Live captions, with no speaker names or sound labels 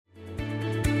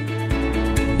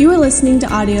You are listening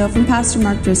to audio from Pastor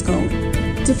Mark Driscoll.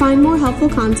 To find more helpful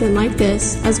content like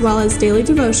this, as well as daily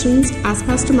devotions, Ask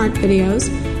Pastor Mark videos,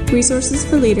 resources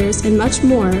for leaders, and much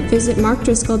more, visit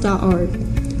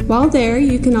markdriscoll.org. While there,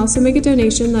 you can also make a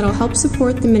donation that will help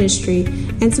support the ministry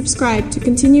and subscribe to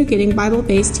continue getting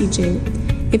Bible-based teaching.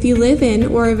 If you live in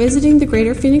or are visiting the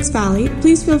greater Phoenix Valley,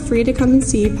 please feel free to come and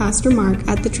see Pastor Mark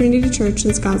at the Trinity Church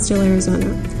in Scottsdale,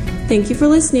 Arizona. Thank you for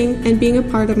listening and being a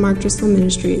part of Mark Driscoll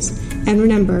Ministries. And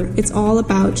remember, it's all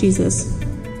about Jesus.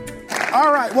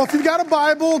 All right, well, if you've got a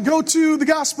Bible, go to the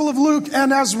Gospel of Luke.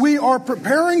 And as we are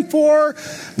preparing for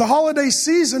the holiday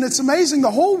season, it's amazing.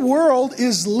 The whole world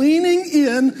is leaning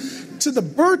in to the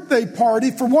birthday party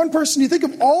for one person. You think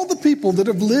of all the people that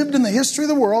have lived in the history of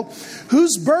the world,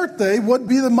 whose birthday would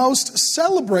be the most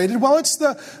celebrated? Well, it's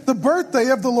the birthday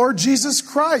of the Lord Jesus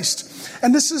Christ.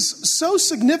 And this is so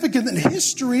significant that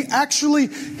history actually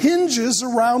hinges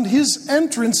around his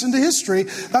entrance into history.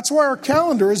 That's why our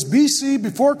calendar is BC,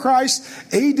 before Christ,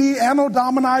 AD, Anno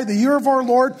Domini, the year of our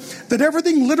Lord, that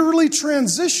everything literally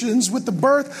transitions with the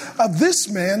birth of this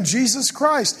man, Jesus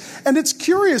Christ. And it's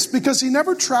curious because he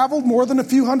never traveled more than a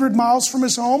few hundred miles from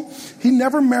his home. He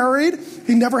never married.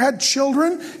 He never had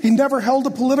children. He never held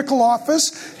a political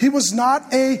office. He was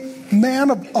not a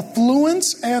man of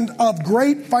affluence and of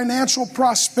great financial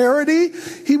prosperity.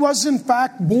 He was, in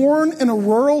fact, born in a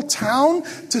rural town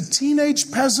to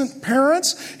teenage peasant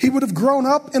parents. He would have grown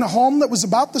up in a home that was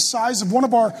about the size of one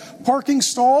of our parking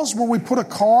stalls where we put a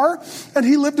car. And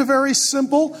he lived a very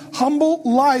simple, humble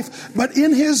life. But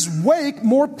in his wake,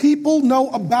 more people know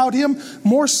about him.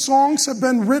 More songs have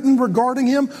been written regarding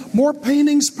him. More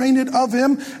paintings painted of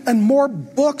him. And more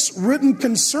books written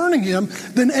concerning him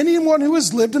than anyone who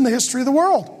has lived in the history of the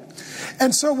world.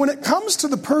 And so when it comes to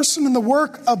the person and the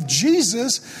work of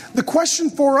Jesus, the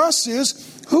question for us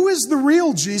is, who is the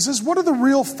real Jesus? What are the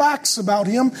real facts about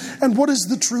him? And what is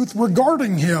the truth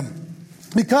regarding him?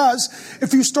 Because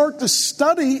if you start to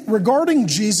study regarding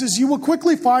Jesus, you will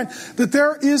quickly find that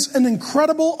there is an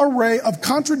incredible array of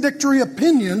contradictory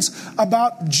opinions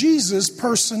about Jesus'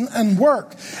 person and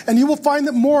work. And you will find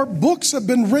that more books have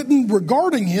been written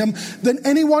regarding him than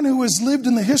anyone who has lived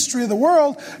in the history of the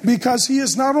world, because he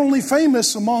is not only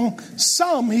famous among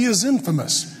some, he is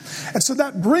infamous. And so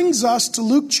that brings us to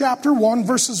Luke chapter 1,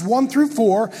 verses 1 through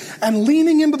 4. And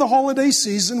leaning into the holiday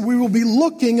season, we will be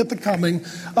looking at the coming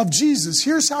of Jesus.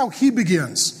 Here's how he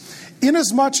begins.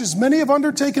 Inasmuch as many have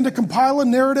undertaken to compile a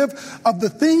narrative of the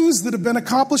things that have been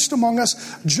accomplished among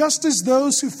us, just as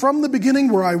those who from the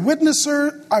beginning were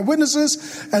eyewitnesses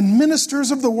and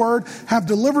ministers of the word have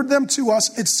delivered them to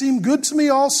us, it seemed good to me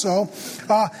also,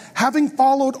 having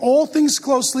followed all things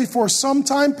closely for some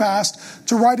time past,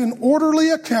 to write an orderly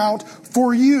account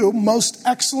for you, most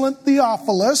excellent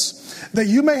Theophilus, that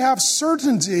you may have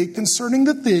certainty concerning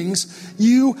the things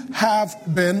you have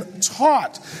been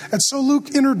taught. And so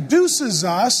Luke introduces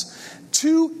us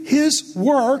to his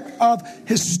work of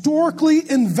historically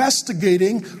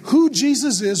investigating who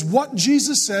Jesus is, what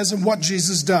Jesus says, and what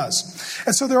Jesus does.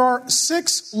 And so there are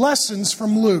 6 lessons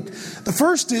from Luke. The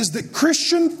first is that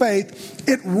Christian faith,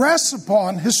 it rests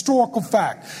upon historical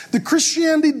fact. That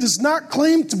Christianity does not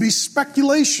claim to be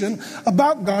speculation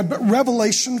about God, but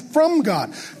revelation from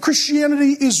God.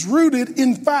 Christianity is rooted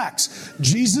in facts.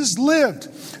 Jesus lived.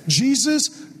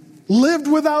 Jesus lived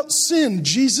without sin.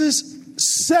 Jesus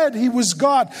said he was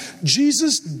God.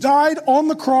 Jesus died on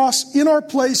the cross in our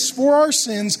place for our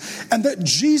sins, and that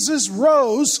Jesus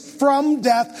rose from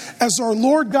death as our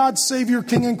Lord God, Savior,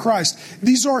 King, and Christ.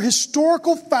 These are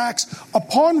historical facts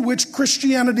upon which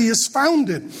Christianity is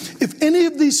founded. If any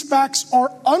of these facts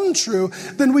are untrue,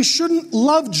 then we shouldn't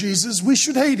love Jesus, we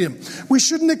should hate him. We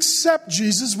shouldn't accept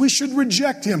Jesus, we should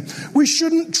reject him. We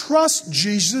shouldn't trust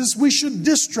Jesus, we should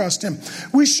distrust him.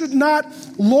 We should not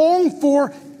long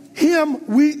for him,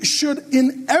 we should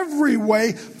in every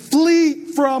way flee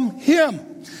from him.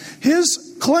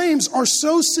 His claims are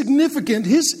so significant,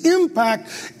 his impact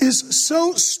is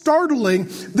so startling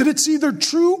that it's either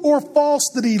true or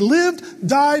false that he lived,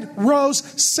 died, rose,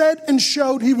 said, and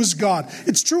showed he was God.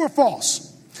 It's true or false.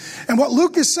 And what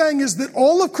Luke is saying is that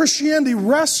all of Christianity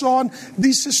rests on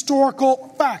these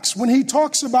historical facts. When he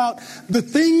talks about the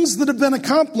things that have been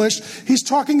accomplished, he's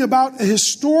talking about a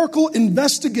historical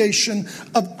investigation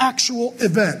of actual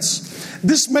events.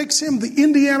 This makes him the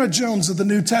Indiana Jones of the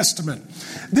New Testament.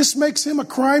 This makes him a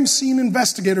crime scene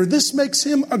investigator. This makes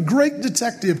him a great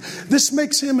detective. This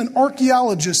makes him an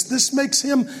archaeologist. This makes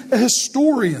him a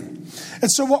historian.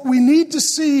 And so what we need to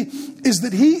see is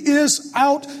that he is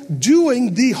out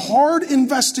doing the hard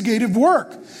investigative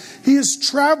work. He is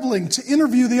traveling to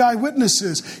interview the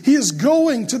eyewitnesses. He is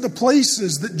going to the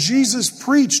places that Jesus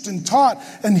preached and taught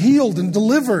and healed and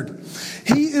delivered.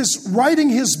 He is writing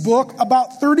his book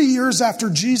about 30 years after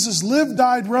Jesus lived,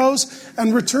 died, rose,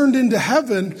 and returned into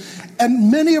heaven,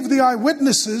 and many of the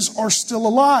eyewitnesses are still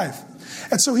alive.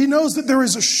 And so he knows that there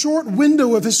is a short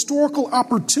window of historical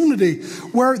opportunity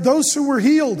where those who were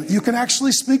healed, you can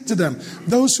actually speak to them.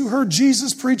 Those who heard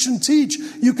Jesus preach and teach,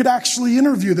 you could actually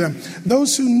interview them.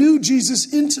 Those who knew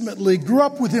Jesus intimately, grew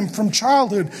up with him from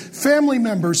childhood, family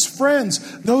members,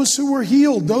 friends, those who were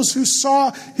healed, those who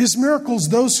saw his miracles,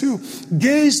 those who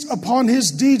gazed upon his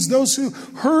deeds, those who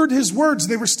heard his words,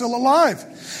 they were still alive.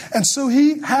 And so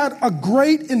he had a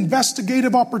great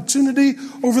investigative opportunity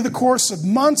over the course of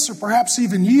months or perhaps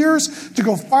even years to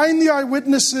go find the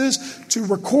eyewitnesses, to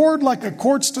record like a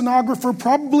court stenographer,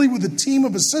 probably with a team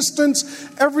of assistants,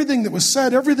 everything that was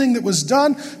said, everything that was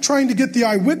done, trying to get the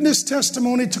eyewitness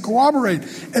testimony to corroborate.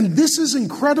 And this is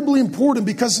incredibly important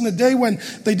because in a day when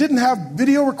they didn't have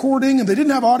video recording and they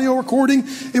didn't have audio recording,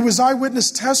 it was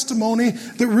eyewitness testimony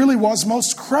that really was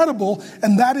most credible,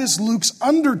 and that is Luke's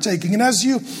undertaking. And as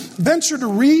you venture to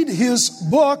read his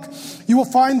book, you will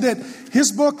find that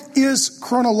his book is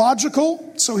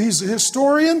chronological, so he's a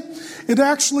historian. It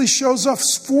actually shows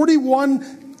us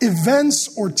 41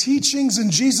 events or teachings in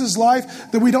Jesus'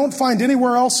 life that we don't find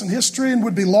anywhere else in history and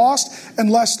would be lost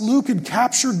unless Luke had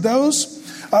captured those.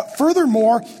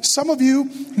 Furthermore, some of you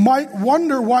might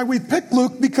wonder why we picked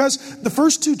Luke, because the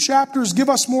first 2 chapters give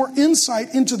us more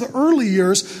insight into the early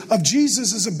years of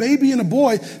Jesus as a baby and a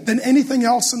boy than anything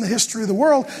else in the history of the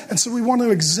world. And so we want to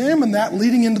examine that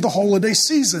leading into the holiday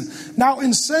season. Now,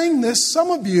 in saying this,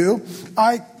 some of you,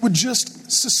 I would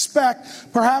just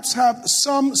suspect, perhaps have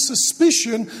some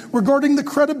suspicion regarding the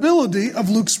credibility of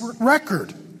Luke's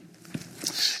record.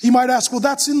 You might ask, well,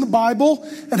 that's in the Bible,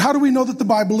 and how do we know that the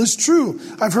Bible is true?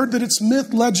 I've heard that it's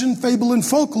myth, legend, fable, and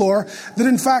folklore, that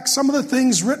in fact some of the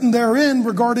things written therein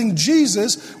regarding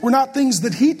Jesus were not things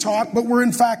that he taught, but were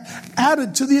in fact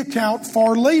added to the account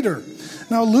far later.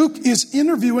 Now, Luke is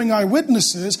interviewing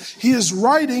eyewitnesses. He is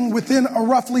writing within a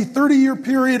roughly 30-year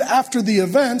period after the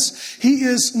events. He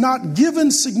is not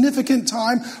given significant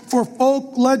time for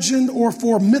folk legend or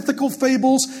for mythical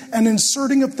fables and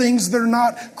inserting of things that are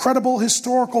not credible,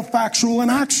 historical, factual,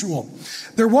 and actual.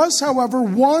 There was, however,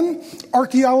 one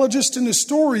archaeologist and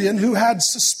historian who had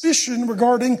suspicion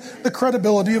regarding the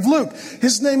credibility of Luke.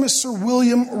 His name is Sir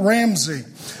William Ramsay.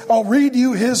 I'll read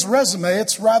you his resume.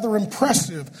 It's rather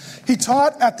impressive. He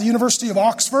taught at the University of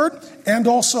Oxford and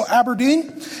also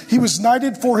Aberdeen. He was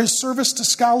knighted for his service to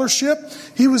scholarship.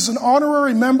 He was an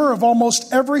honorary member of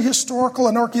almost every historical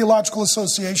and archaeological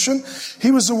association.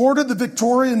 He was awarded the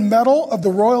Victorian Medal of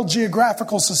the Royal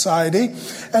Geographical Society,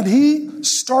 and he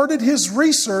started his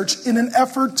research in an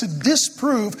effort to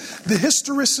disprove the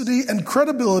historicity and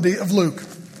credibility of Luke.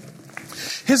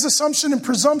 His assumption and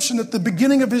presumption at the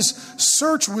beginning of his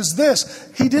search was this: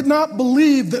 he did not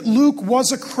believe that Luke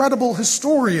was a credible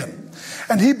historian.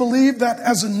 And he believed that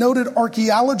as a noted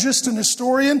archaeologist and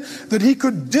historian, that he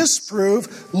could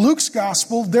disprove Luke's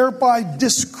gospel, thereby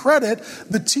discredit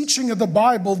the teaching of the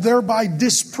Bible, thereby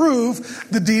disprove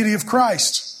the deity of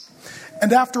Christ.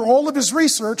 And after all of his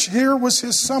research, here was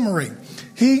his summary.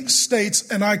 He states,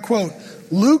 and I quote,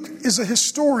 "Luke is a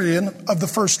historian of the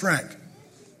first rank.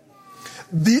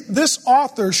 This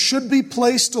author should be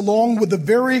placed along with the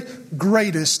very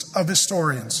greatest of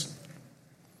historians."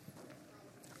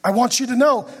 I want you to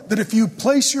know that if you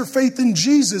place your faith in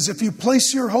Jesus, if you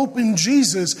place your hope in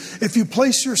Jesus, if you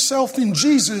place yourself in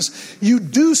Jesus, you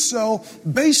do so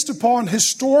based upon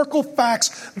historical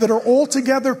facts that are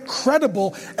altogether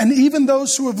credible, and even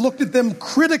those who have looked at them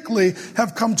critically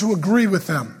have come to agree with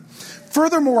them.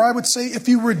 Furthermore, I would say if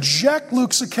you reject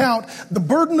Luke's account, the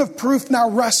burden of proof now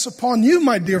rests upon you,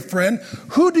 my dear friend.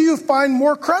 Who do you find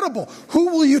more credible? Who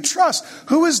will you trust?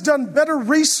 Who has done better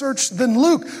research than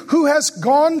Luke? Who has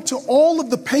gone to all of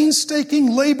the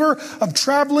painstaking labor of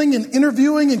traveling and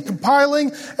interviewing and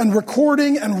compiling and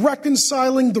recording and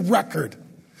reconciling the record?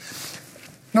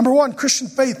 Number one, Christian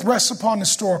faith rests upon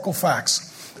historical facts.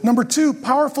 Number two,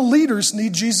 powerful leaders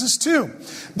need Jesus too.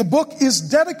 The book is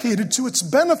dedicated to its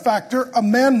benefactor, a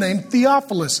man named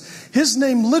Theophilus. His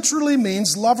name literally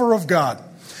means lover of God.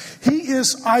 He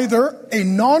is either a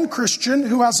non-Christian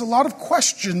who has a lot of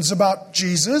questions about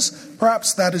Jesus,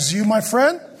 perhaps that is you, my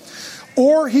friend,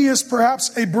 Or he is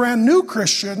perhaps a brand new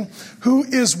Christian who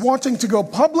is wanting to go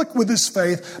public with his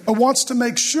faith, but wants to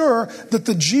make sure that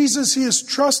the Jesus he is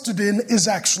trusted in is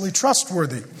actually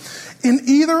trustworthy. In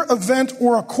either event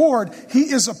or accord,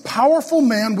 he is a powerful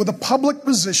man with a public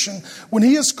position. When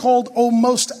he is called, O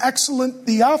most excellent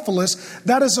Theophilus,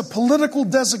 that is a political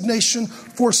designation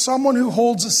for someone who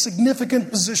holds a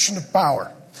significant position of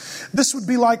power. This would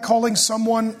be like calling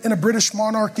someone in a British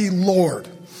monarchy Lord.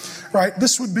 Right?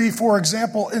 This would be, for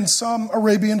example, in some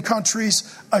Arabian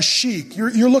countries, a sheikh.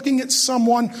 You're looking at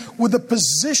someone with a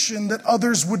position that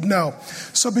others would know.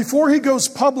 So before he goes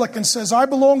public and says, I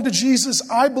belong to Jesus,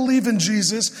 I believe in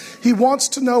Jesus, he wants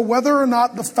to know whether or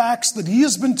not the facts that he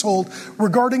has been told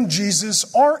regarding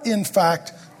Jesus are in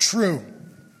fact true.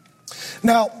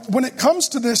 Now, when it comes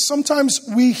to this, sometimes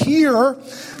we hear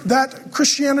that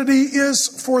Christianity is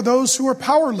for those who are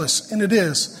powerless, and it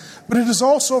is. But it is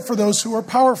also for those who are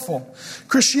powerful.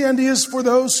 Christianity is for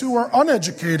those who are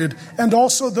uneducated, and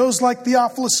also those like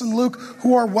Theophilus and Luke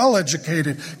who are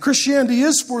well-educated. Christianity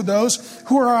is for those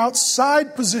who are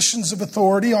outside positions of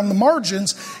authority on the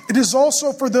margins. It is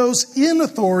also for those in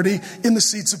authority in the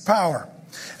seats of power.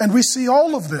 And we see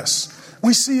all of this.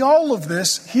 We see all of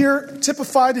this here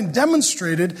typified and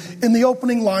demonstrated in the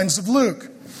opening lines of Luke.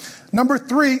 Number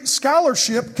 3,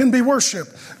 scholarship can be worship.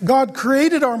 God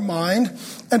created our mind,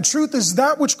 and truth is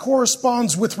that which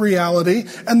corresponds with reality.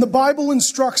 And the Bible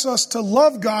instructs us to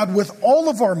love God with all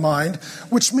of our mind,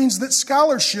 which means that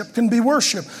scholarship can be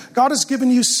worship. God has given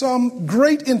you some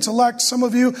great intellect. Some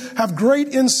of you have great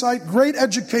insight, great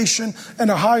education, and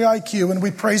a high IQ, and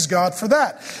we praise God for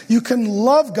that. You can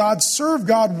love God, serve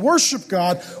God, worship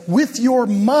God with your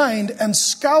mind, and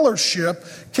scholarship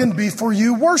can be for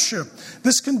you worship.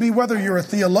 This can be whether you're a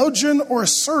theologian or a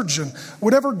surgeon.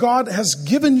 Whatever God has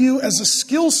given you as a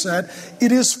skill set,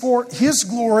 it is for His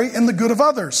glory and the good of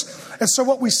others. And so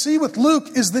what we see with Luke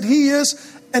is that he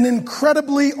is an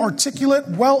incredibly articulate,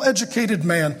 well-educated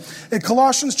man. In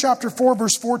Colossians chapter 4,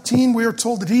 verse 14, we are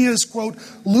told that he is, quote,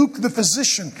 Luke the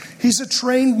physician. He's a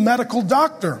trained medical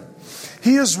doctor.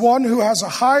 He is one who has a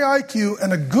high IQ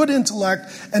and a good intellect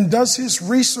and does his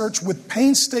research with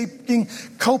painstaking,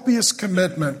 copious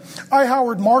commitment. I.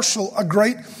 Howard Marshall, a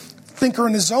great thinker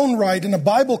in his own right and a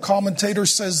Bible commentator,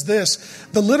 says this: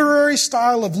 the literary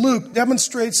style of Luke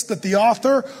demonstrates that the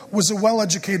author was a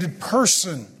well-educated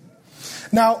person.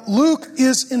 Now, Luke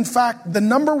is, in fact, the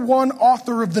number one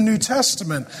author of the New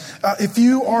Testament. If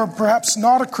you are perhaps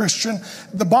not a Christian,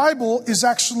 the Bible is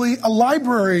actually a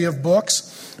library of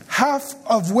books, half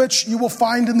of which you will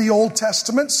find in the Old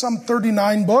Testament, some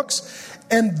 39 books,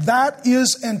 and that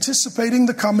is anticipating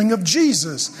the coming of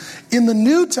Jesus. In the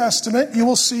New Testament, you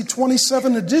will see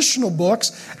 27 additional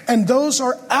books, and those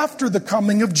are after the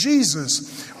coming of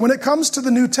Jesus. When it comes to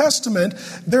the New Testament,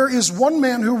 there is one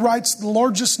man who writes the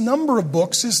largest number of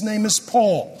books. His name is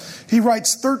Paul. He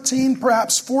writes 13,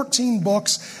 perhaps 14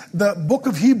 books. The book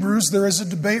of Hebrews, there is a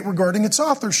debate regarding its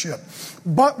authorship.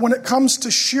 But when it comes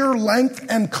to sheer length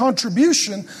and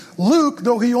contribution, Luke,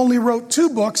 though he only wrote 2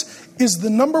 books, is the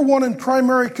number one and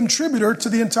primary contributor to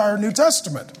the entire New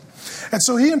Testament. And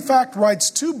so he, in fact, writes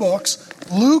 2 books,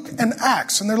 Luke and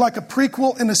Acts, and they're like a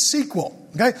prequel and a sequel.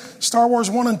 Okay? Star Wars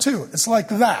 1 and 2. It's like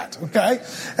that. Okay?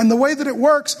 And the way that it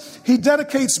works, he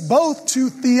dedicates both to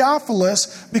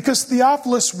Theophilus because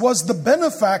Theophilus was the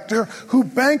benefactor who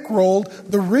bankrolled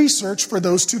the research for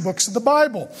those 2 books of the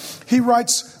Bible. He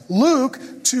writes Luke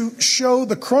to show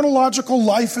the chronological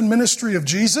life and ministry of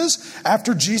Jesus.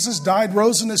 After Jesus died,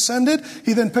 rose, and ascended,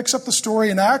 he then picks up the story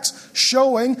in Acts,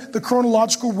 showing the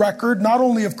chronological record not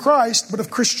only of Christ, but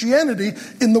of Christianity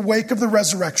in the wake of the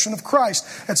resurrection of Christ.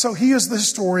 And so he is the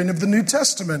historian of the New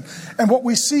Testament. And what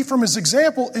we see from his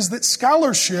example is that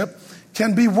scholarship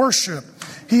can be worship.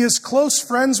 He is close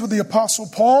friends with the Apostle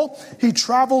Paul. He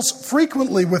travels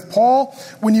frequently with Paul.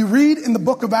 When you read in the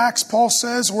book of Acts, Paul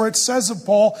says, or it says of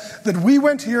Paul, that we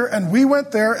went here and we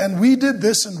went there and we did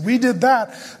this and we did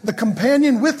that. The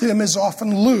companion with him is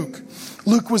often Luke.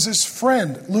 Luke was his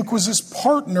friend. Luke was his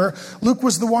partner. Luke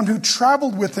was the one who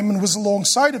traveled with him and was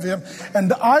alongside of him.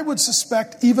 And I would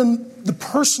suspect even the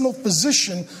personal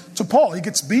physician to Paul. He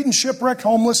gets beaten, shipwrecked,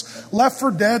 homeless, left for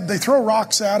dead. They throw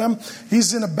rocks at him.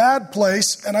 He's in a bad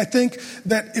place. this, and I think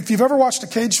that if you've ever watched a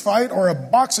cage fight or a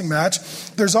boxing match,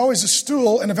 there's always a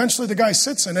stool, and eventually the guy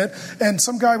sits in it, and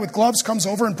some guy with gloves comes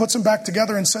over and puts him back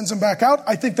together and sends him back out.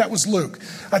 I think that was Luke.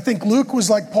 I think Luke was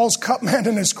like Paul's cup man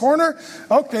in his corner.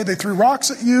 Okay, they threw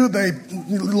rocks at you. They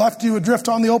left you adrift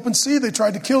on the open sea. They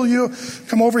tried to kill you.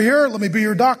 Come over here. Let me be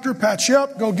your doctor. Patch you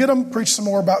up. Go get them. Preach some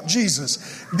more about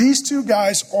Jesus. These two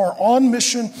guys are on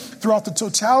mission throughout the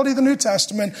totality of the New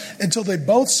Testament until they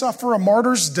both suffer a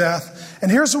martyr's death.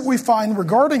 And here's what we find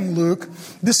regarding Luke.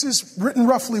 This is written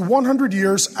roughly 100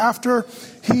 years after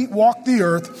he walked the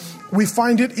earth. We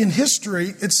find it in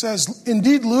history. It says,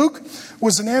 indeed, Luke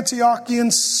was an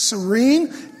Antiochian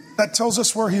Cyrene. That tells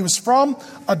us where he was from.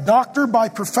 A doctor by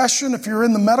profession. If you're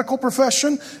in the medical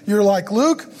profession, you're like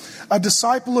Luke. A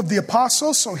disciple of the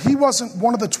apostles. So he wasn't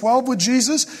one of the 12 with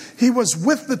Jesus. He was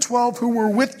with the 12 who were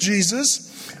with Jesus.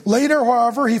 Later,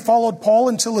 however, he followed Paul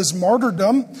until his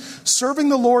martyrdom, serving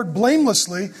the Lord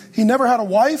blamelessly. He never had a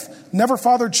wife, never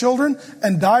fathered children,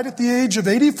 and died at the age of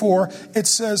 84. It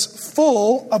says,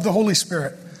 full of the Holy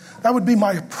Spirit. That would be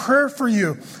my prayer for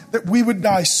you, that we would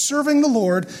die serving the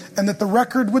Lord and that the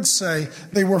record would say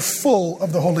they were full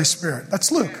of the Holy Spirit.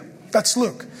 That's Luke. That's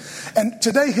Luke. And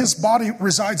today his body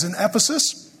resides in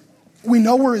Ephesus. We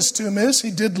know where his tomb is.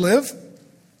 He did live.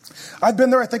 I've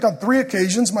been there, I think, on 3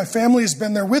 occasions. My family has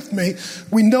been there with me.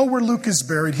 We know where Luke is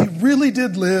buried. He really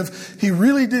did live. He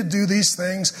really did do these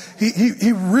things.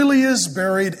 He really is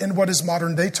buried in what is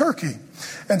modern-day Turkey.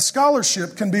 And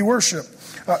scholarship can be worship.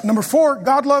 Number 4,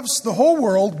 God loves the whole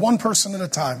world, one person at a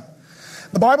time.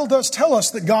 The Bible does tell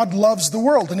us that God loves the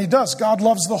world, and he does. God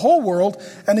loves the whole world,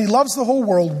 and he loves the whole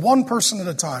world, one person at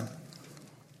a time.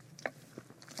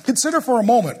 Consider for a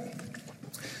moment.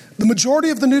 The majority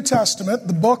of the New Testament,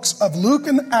 the books of Luke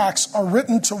and Acts, are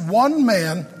written to one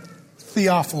man,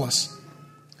 Theophilus.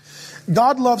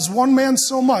 God loves one man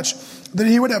so much that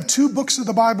he would have 2 books of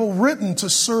the Bible written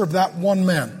to serve that one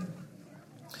man.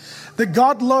 That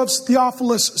God loves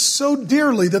Theophilus so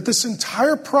dearly that this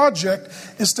entire project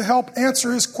is to help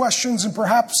answer his questions and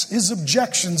perhaps his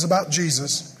objections about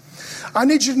Jesus. I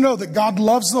need you to know that God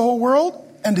loves the whole world,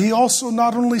 and he also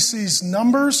not only sees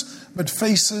numbers, but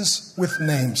faces with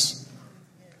names.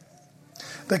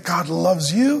 That God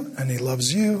loves you, and he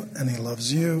loves you, and he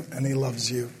loves you, and he loves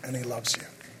you, and he loves you.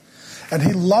 And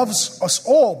he loves us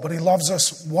all, but he loves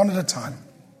us one at a time.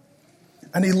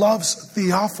 And he loves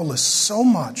Theophilus so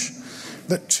much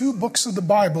that 2 books of the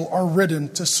Bible are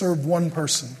written to serve one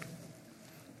person.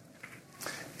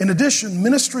 In addition,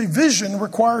 ministry vision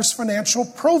requires financial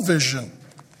provision.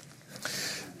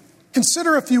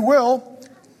 Consider, if you will,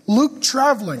 Luke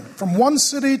traveling from one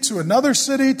city to another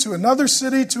city to another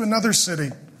city to another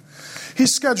city.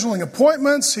 He's scheduling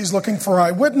appointments. He's looking for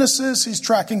eyewitnesses. He's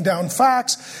tracking down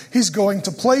facts. He's going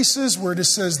to places where it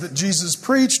says that Jesus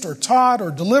preached or taught or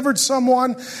delivered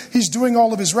someone. He's doing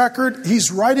all of his record.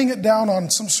 He's writing it down on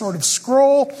some sort of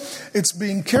scroll. It's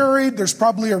being carried. There's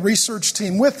probably a research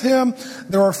team with him.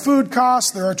 There are food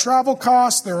costs. There are travel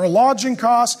costs. There are lodging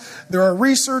costs. There are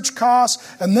research costs.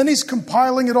 And then he's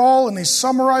compiling it all, and he's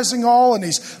summarizing all, and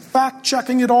he's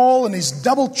fact-checking it all, and he's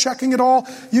double-checking it all.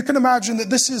 You can imagine that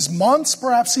this is months,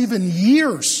 perhaps even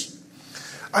years.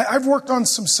 I've worked on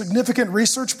some significant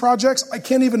research projects. I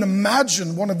can't even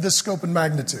imagine one of this scope and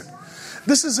magnitude.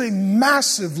 This is a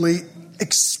massively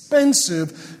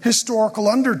expensive historical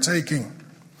undertaking.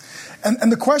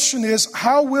 And the question is,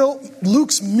 how will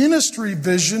Luke's ministry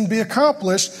vision be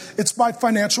accomplished? It's by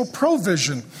financial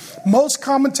provision. Most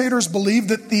commentators believe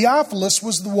that Theophilus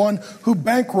was the one who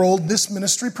bankrolled this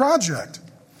ministry project.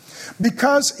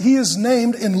 Because he is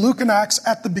named in Luke and Acts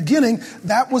at the beginning,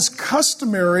 that was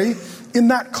customary in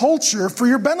that culture for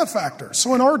your benefactor.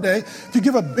 So in our day, if you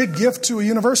give a big gift to a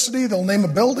university, they'll name a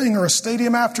building or a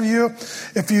stadium after you.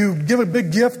 If you give a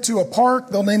big gift to a park,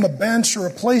 they'll name a bench or a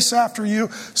place after you.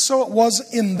 So it was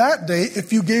in that day,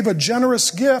 if you gave a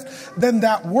generous gift, then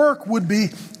that work would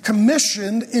be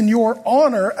commissioned in your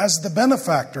honor as the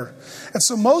benefactor. And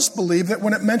so most believe that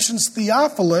when it mentions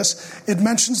Theophilus, it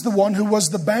mentions the one who was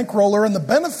the bankroller and the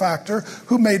benefactor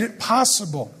who made it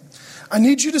possible. I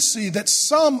need you to see that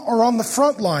some are on the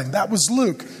front line. That was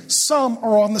Luke. Some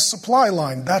are on the supply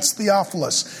line. That's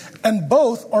Theophilus. And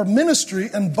both are ministry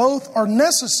and both are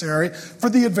necessary for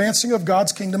the advancing of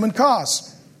God's kingdom and cause.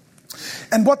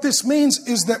 And what this means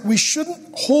is that we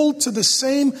shouldn't hold to the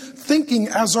same thinking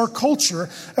as our culture.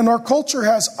 And our culture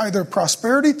has either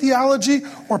prosperity theology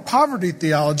or poverty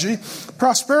theology.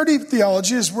 Prosperity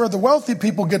theology is where the wealthy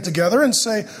people get together and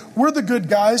say, we're the good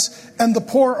guys and the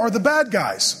poor are the bad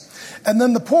guys. And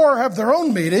then the poor have their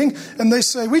own meeting, and they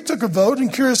say, we took a vote,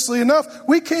 and curiously enough,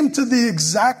 we came to the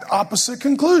exact opposite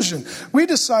conclusion. We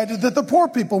decided that the poor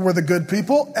people were the good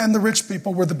people, and the rich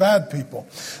people were the bad people.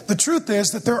 The truth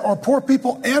is that there are poor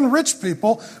people and rich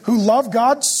people who love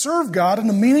God, serve God in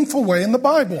a meaningful way in the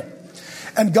Bible.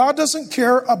 And God doesn't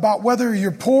care about whether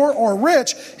you're poor or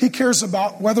rich. He cares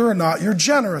about whether or not you're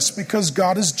generous, because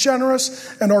God is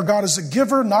generous, and our God is a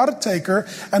giver, not a taker.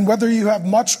 And whether you have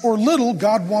much or little,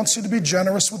 God wants you to be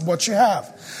generous with what you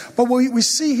have. But what we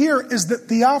see here is that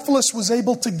Theophilus was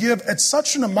able to give at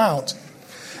such an amount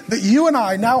that you and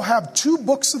I now have 2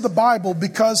 books of the Bible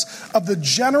because of the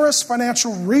generous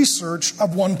financial research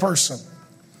of one person.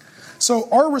 So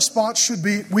our response should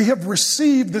be, we have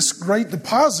received this great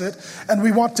deposit, and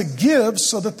we want to give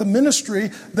so that the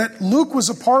ministry that Luke was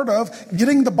a part of,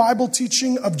 getting the Bible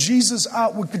teaching of Jesus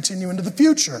out, would continue into the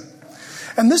future.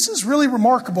 And this is really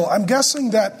remarkable. I'm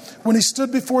guessing that when he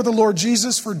stood before the Lord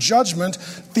Jesus for judgment,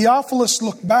 Theophilus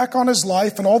looked back on his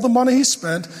life and all the money he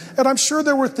spent, and I'm sure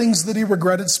there were things that he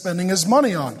regretted spending his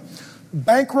money on.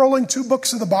 Bankrolling 2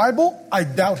 books of the Bible, I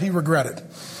doubt he regretted.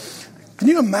 Can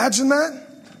you imagine that?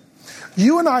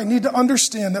 You and I need to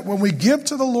understand that when we give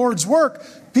to the Lord's work,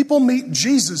 people meet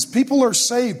Jesus. People are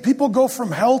saved. People go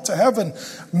from hell to heaven.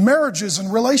 Marriages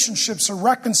and relationships are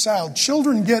reconciled.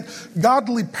 Children get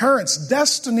godly parents.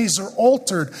 Destinies are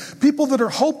altered. People that are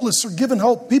hopeless are given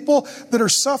hope. People that are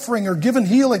suffering are given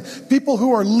healing. People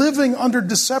who are living under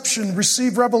deception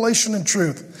receive revelation and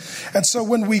truth. And so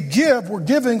when we give, we're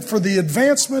giving for the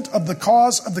advancement of the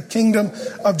cause of the kingdom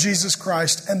of Jesus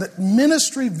Christ. And that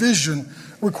ministry vision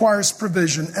requires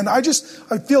provision. And I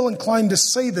feel inclined to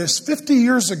say this. 50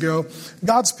 years ago,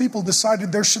 God's people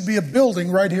decided there should be a building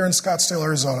right here in Scottsdale,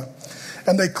 Arizona.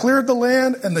 And they cleared the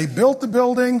land and they built the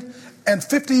building. And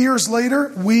 50 years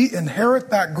later, we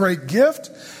inherit that great gift.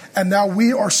 And now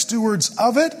we are stewards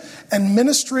of it. And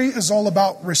ministry is all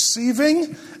about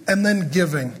receiving and then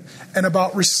giving. And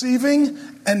about receiving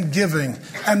and giving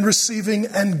and receiving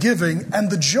and giving.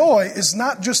 And the joy is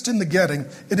not just in the getting,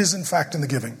 it is in fact in the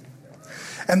giving.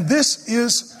 And this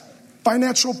is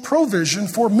financial provision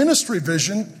for ministry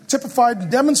vision, typified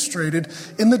and demonstrated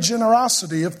in the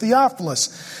generosity of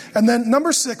Theophilus. And then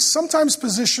number 6, sometimes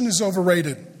position is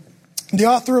overrated. The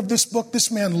author of this book,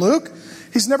 this man Luke,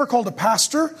 he's never called a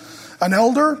pastor, an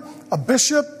elder, a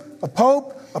bishop, a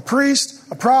pope, a priest,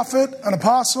 a prophet, an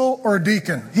apostle, or a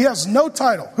deacon. He has no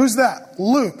title. Who's that?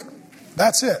 Luke.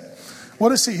 That's it.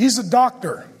 What is he? He's a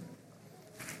doctor.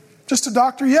 Just a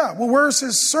doctor? Yeah. Well, where's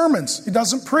his sermons? He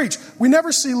doesn't preach. We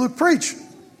never see Luke preach.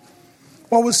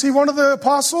 Well, was he one of the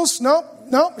apostles? No,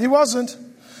 he wasn't. He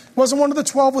wasn't one of the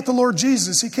 12 with the Lord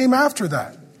Jesus. He came after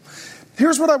that.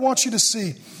 Here's what I want you to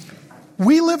see.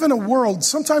 We live in a world,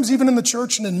 sometimes even in the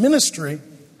church and in ministry,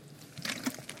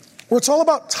 where it's all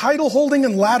about title holding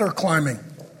and ladder climbing.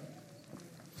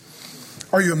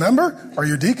 Are you a member? Are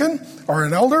you a deacon? Are you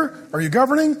an elder? Are you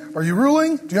governing? Are you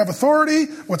ruling? Do you have authority?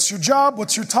 What's your job?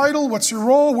 What's your title? What's your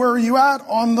role? Where are you at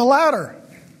on the ladder?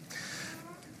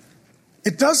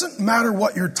 It doesn't matter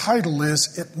what your title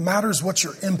is. It matters what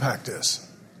your impact is.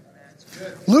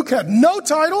 Luke had no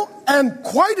title and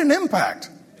quite an impact,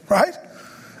 right?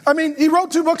 I mean, he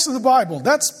wrote 2 books of the Bible.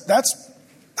 That's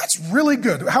really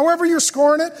good. However you're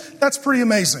scoring it, that's pretty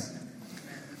amazing.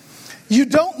 You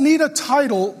don't need a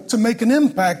title to make an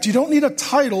impact. You don't need a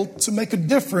title to make a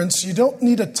difference. You don't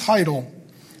need a title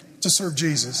to serve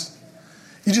Jesus.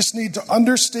 You just need to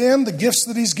understand the gifts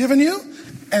that he's given you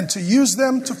and to use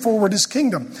them to forward his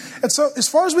kingdom. And so, as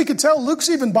far as we could tell, Luke's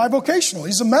even bivocational.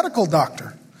 He's a medical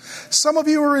doctor. Some of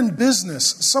you are in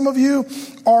business. Some of you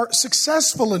are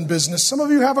successful in business. Some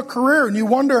of you have a career and you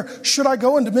wonder, should I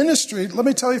go into ministry? Let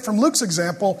me tell you from Luke's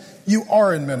example, you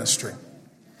are in ministry.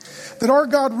 That our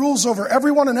God rules over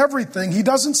everyone and everything. He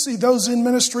doesn't see those in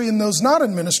ministry and those not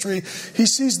in ministry. He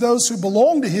sees those who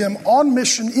belong to him on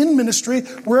mission in ministry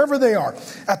wherever they are.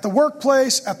 At the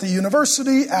workplace, at the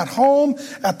university, at home,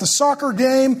 at the soccer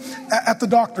game, at the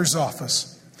doctor's office.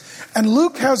 And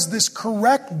Luke has this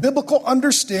correct biblical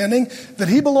understanding that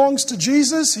he belongs to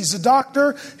Jesus. He's a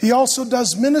doctor. He also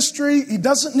does ministry. He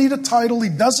doesn't need a title. He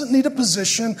doesn't need a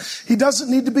position. He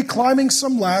doesn't need to be climbing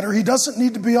some ladder. He doesn't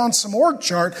need to be on some org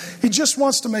chart. He just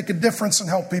wants to make a difference and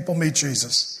help people meet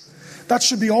Jesus. That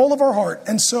should be all of our heart.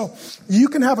 And so you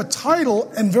can have a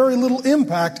title and very little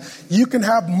impact. You can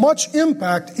have much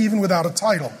impact even without a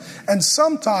title. And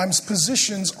sometimes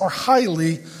positions are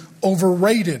highly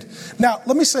overrated. Now,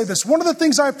 let me say this. One of the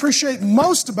things I appreciate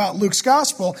most about Luke's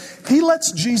gospel, he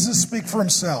lets Jesus speak for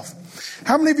himself.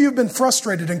 How many of you have been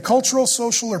frustrated in cultural,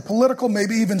 social, or political,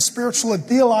 maybe even spiritual and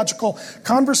theological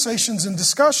conversations and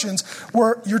discussions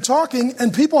where you're talking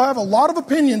and people have a lot of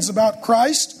opinions about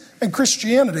Christ and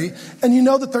Christianity, and you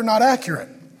know that they're not accurate?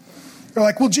 They're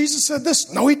like, well, Jesus said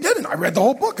this. No, he didn't. I read the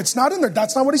whole book. It's not in there.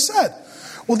 That's not what he said.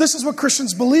 Well, this is what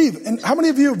Christians believe. And how many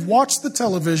of you have watched the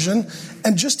television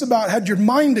and just about had your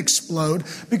mind explode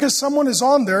because someone is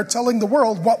on there telling the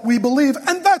world what we believe,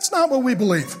 and that's not what we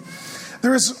believe?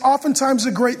 There is oftentimes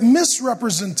a great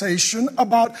misrepresentation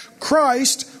about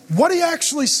Christ, what he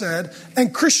actually said,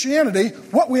 and Christianity,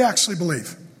 what we actually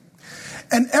believe.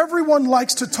 And everyone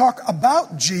likes to talk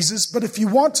about Jesus, but if you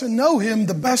want to know him,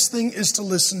 the best thing is to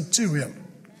listen to him.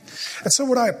 And so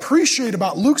what I appreciate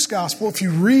about Luke's gospel, if you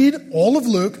read all of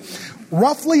Luke,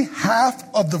 roughly half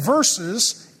of the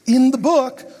verses in the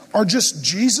book are just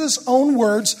Jesus' own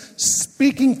words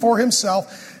speaking for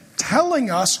himself, telling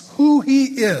us who he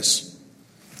is.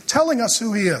 Telling us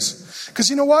who he is. Because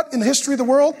you know what? In the history of the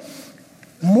world,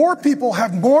 more people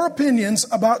have more opinions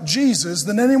about Jesus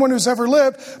than anyone who's ever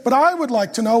lived. But I would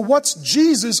like to know, what's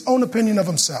Jesus' own opinion of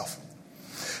himself?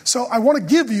 So I want to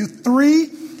give you 3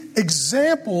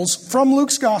 examples from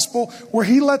Luke's gospel where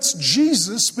he lets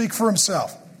Jesus speak for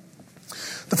himself.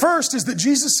 The first is that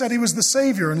Jesus said he was the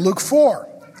Savior in Luke 4.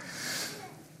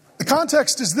 The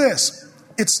context is this.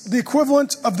 It's the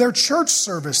equivalent of their church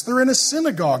service. They're in a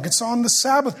synagogue. It's on the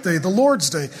Sabbath day, the Lord's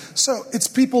day. So it's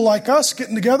people like us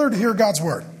getting together to hear God's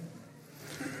word.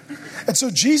 And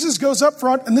so Jesus goes up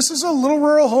front, and this is a little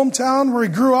rural hometown where he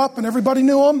grew up and everybody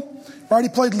knew him. Right? He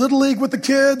played Little League with the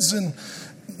kids, and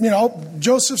you know,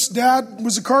 Joseph's dad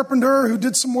was a carpenter who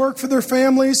did some work for their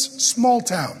families. Small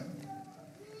town.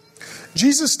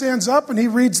 Jesus stands up and he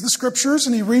reads the scriptures,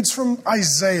 and he reads from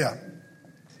Isaiah.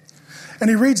 And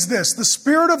he reads this: the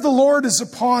Spirit of the Lord is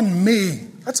upon me.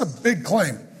 That's a big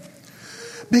claim.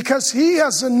 Because he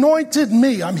has anointed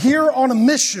me. I'm here on a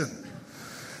mission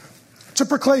to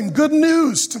proclaim good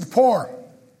news to the poor.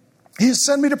 He has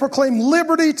sent me to proclaim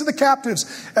liberty to the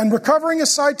captives and recovering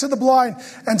his sight to the blind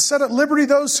and set at liberty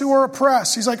those who are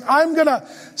oppressed. He's like, I'm going to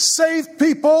save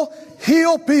people,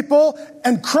 heal people,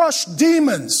 and crush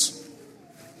demons.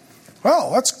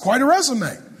 Well, that's quite a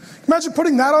resume. Imagine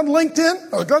putting that on LinkedIn.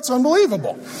 Oh, that's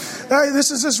unbelievable.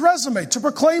 This is his resume, to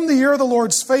proclaim the year of the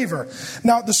Lord's favor.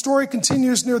 Now, the story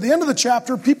continues near the end of the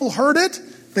chapter. People heard it.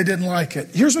 They didn't like it.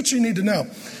 Here's what you need to know.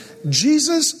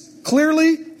 Jesus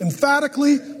clearly,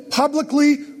 emphatically,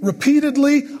 publicly,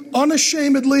 repeatedly,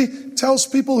 unashamedly tells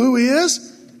people who he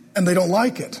is, and they don't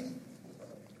like it.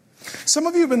 Some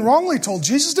of you have been wrongly told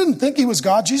Jesus didn't think he was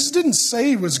God. Jesus didn't say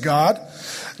he was God.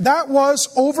 That was,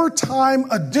 over time,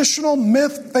 additional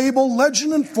myth, fable,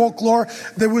 legend, and folklore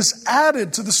that was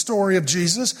added to the story of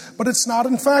Jesus, but it's not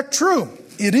in fact true.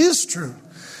 It is true.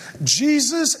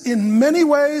 Jesus, in many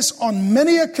ways, on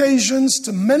many occasions,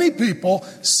 to many people,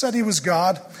 said he was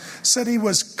God, said he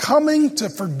was coming to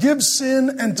forgive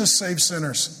sin and to save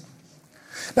sinners.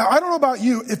 Now, I don't know about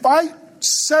you. If I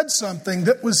said something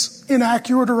that was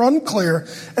inaccurate or unclear,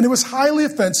 and it was highly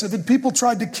offensive, and people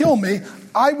tried to kill me,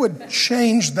 I would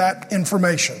change that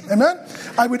information. Amen?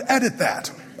 I would edit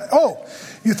that. Oh,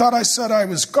 you thought I said I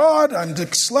was God? I'm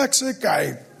dyslexic.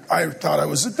 I thought I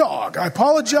was a dog. I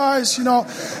apologize.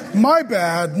 My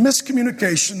bad.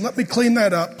 Miscommunication. Let me clean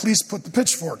that up. Please put the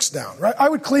pitchforks down. Right? I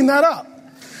would clean that up.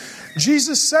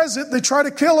 Jesus says it. They try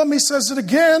to kill him. He says it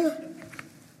again.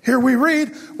 Here we read,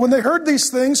 when they heard these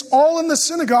things, all in the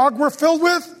synagogue were filled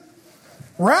with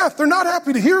wrath. They're not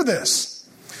happy to hear this.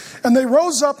 And they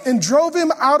rose up and drove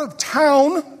him out of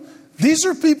town. These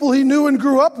are people he knew and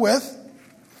grew up with.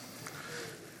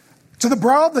 To the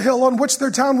brow of the hill on which their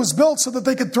town was built, so that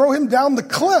they could throw him down the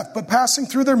cliff. But passing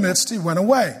through their midst, he went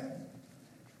away.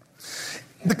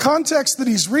 The context that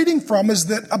he's reading from is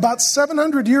that about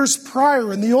 700 years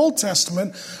prior in the Old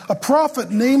Testament, a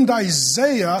prophet named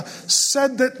Isaiah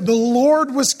said that the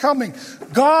Lord was coming.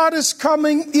 God is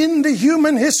coming into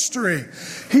human history.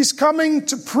 He's coming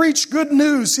to preach good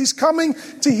news. He's coming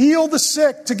to heal the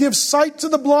sick, to give sight to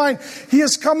the blind. He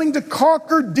is coming to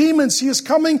conquer demons. He is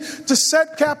coming to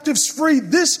set captives free.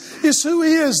 This is who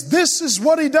he is. This is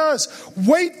what he does.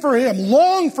 Wait for him,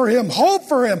 long for him, hope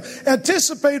for him,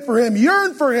 anticipate for him,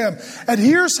 yearn for him. And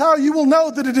here's how you will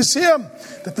know that it is him,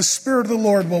 that the Spirit of the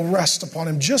Lord will rest upon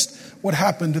him. Just what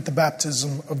happened at the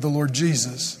baptism of the Lord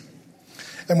Jesus.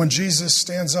 And when Jesus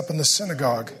stands up in the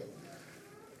synagogue,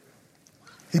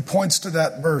 he points to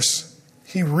that verse.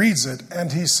 He reads it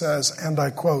and he says, and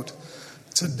I quote,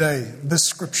 "Today this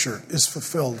scripture is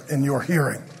fulfilled in your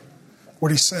hearing."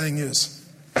 What he's saying is,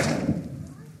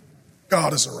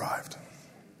 God has arrived.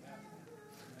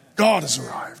 God has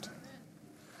arrived.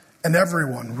 And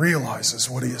everyone realizes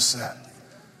what he has said.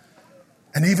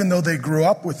 And even though they grew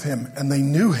up with him and they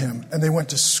knew him and they went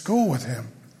to school with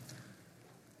him,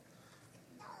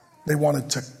 they wanted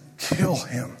to kill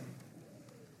him.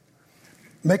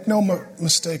 Make no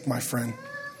mistake, my friend.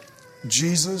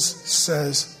 Jesus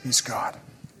says he's God.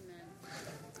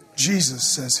 Jesus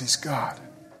says he's God.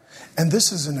 And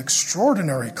this is an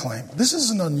extraordinary claim. This is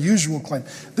an unusual claim.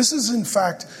 This is, in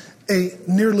fact, a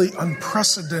nearly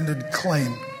unprecedented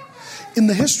claim. In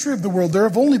the history of the world, there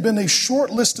have only been a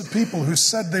short list of people who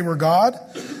said they were God,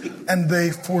 and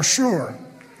they for sure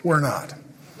were not.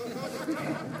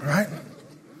 Right?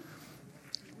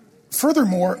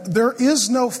 Furthermore, there is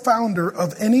no founder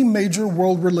of any major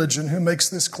world religion who makes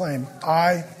this claim,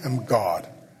 I am God.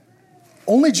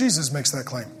 Only Jesus makes that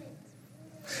claim.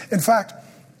 In fact,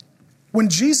 when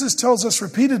Jesus tells us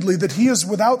repeatedly that he is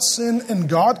without sin and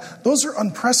God, those are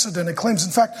unprecedented claims.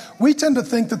 In fact, we tend to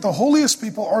think that the holiest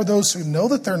people are those who know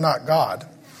that they're not God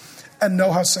and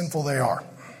know how sinful they are.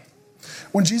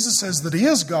 When Jesus says that he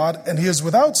is God and he is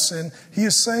without sin, he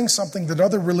is saying something that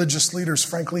other religious leaders,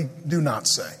 frankly, do not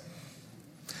say.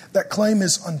 That claim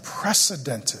is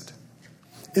unprecedented.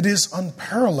 It is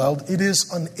unparalleled. It is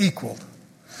unequaled.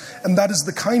 And that is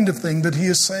the kind of thing that he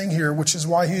is saying here, which is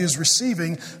why he is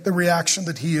receiving the reaction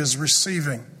that he is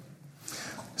receiving.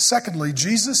 Secondly,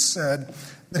 Jesus said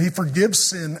that he forgives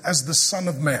sin as the Son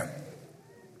of Man.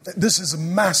 This is a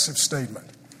massive statement.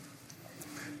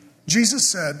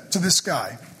 Jesus said to this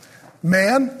guy,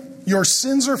 man, your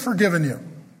sins are forgiven you.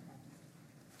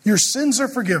 Your sins are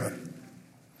forgiven.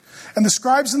 And the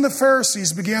scribes and the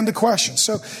Pharisees began to question.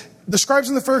 So the scribes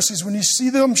and the Pharisees, when you see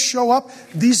them show up,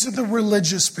 these are the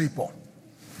religious people.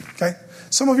 Okay?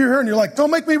 Some of you are here and you're like,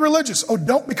 don't make me religious. Oh,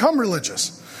 don't become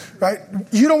religious. Right?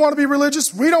 You don't want to be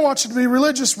religious. We don't want you to be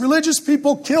religious. Religious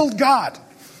people killed God.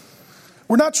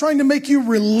 We're not trying to make you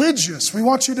religious. We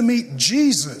want you to meet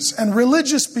Jesus. And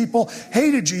religious people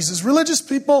hated Jesus. Religious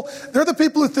people, they're the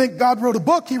people who think God wrote a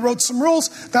book. He wrote some rules.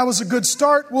 That was a good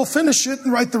start. We'll finish it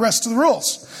and write the rest of the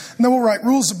rules. And then we'll write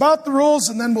rules about the rules,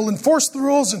 and then we'll enforce the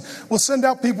rules, and we'll send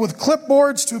out people with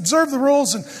clipboards to observe the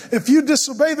rules. And if you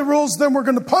disobey the rules, then we're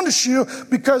going to punish you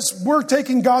because we're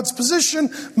taking God's position,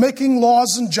 making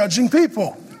laws and judging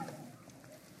people.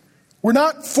 We're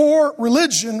not for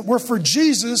religion, we're for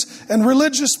Jesus, and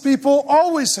religious people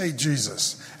always hate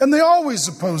Jesus, and they always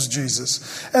oppose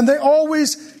Jesus, and they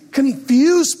always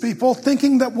confuse people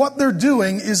thinking that what they're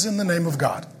doing is in the name of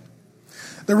God.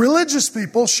 The religious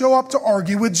people show up to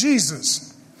argue with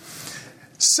Jesus,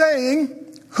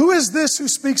 saying, who is this who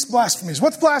speaks blasphemies?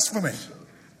 What's blasphemy?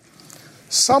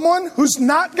 Someone who's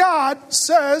not God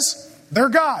says they're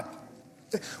God.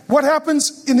 What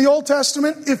happens in the Old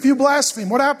Testament if you blaspheme?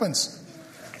 What happens?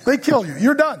 They kill you.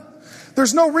 You're done.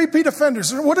 There's no repeat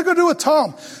offenders. What are they going to do with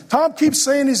Tom? Tom keeps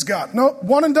saying he's God. No,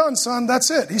 one and done, son. That's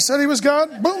it. He said he was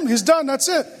God. Boom, he's done. That's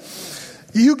it.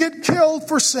 You get killed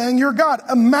for saying you're God.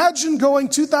 Imagine going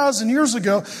 2,000 years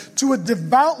ago to a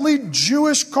devoutly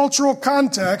Jewish cultural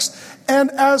context,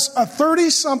 and as a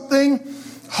 30-something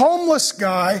homeless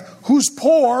guy who's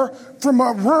poor from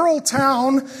a rural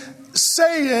town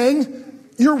saying,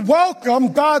 you're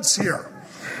welcome, God's here.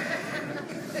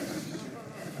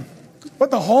 What,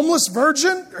 the homeless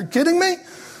virgin? Are you kidding me?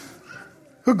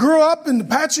 Who grew up in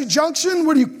Apache Junction?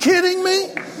 What, are you kidding me?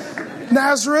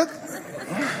 Nazareth.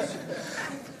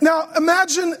 Now,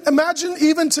 imagine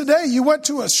even today, you went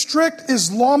to a strict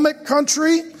Islamic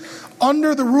country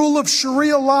under the rule of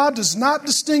Sharia law, does not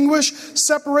distinguish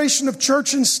separation of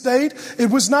church and state. It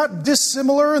was not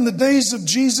dissimilar in the days of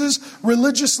Jesus,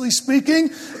 religiously speaking.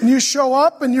 And you show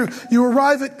up and you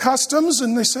arrive at customs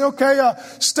and they say, okay,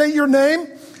 state your name.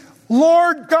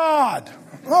 Lord God.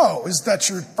 Oh, is that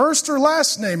your first or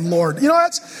last name, Lord? You know,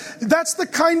 that's the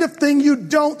kind of thing you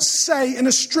don't say in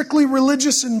a strictly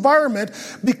religious environment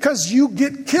because you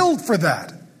get killed for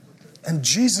that. And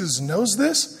Jesus knows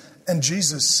this, and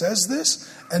Jesus says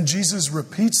this, and Jesus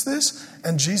repeats this,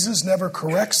 and Jesus never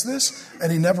corrects this,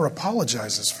 and he never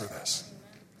apologizes for this.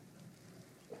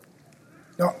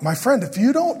 Now, my friend, if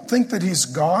you don't think that he's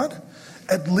God,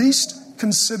 at least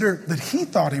consider that he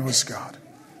thought he was God.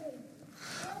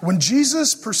 When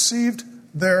Jesus perceived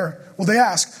they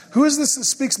ask, who is this that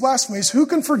speaks blasphemies? Who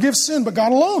can forgive sin but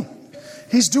God alone?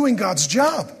 He's doing God's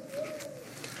job.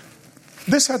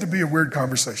 This had to be a weird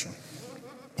conversation.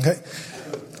 Okay?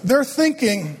 They're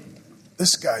thinking,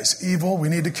 this guy's evil, we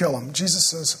need to kill him. Jesus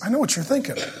says, I know what you're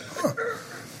thinking. Huh.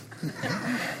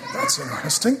 That's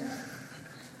interesting.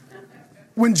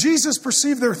 When Jesus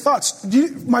perceived their thoughts,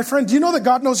 my friend, do you know that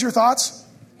God knows your thoughts?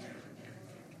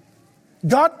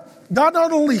 God not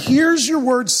only hears your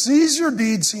words, sees your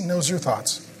deeds, he knows your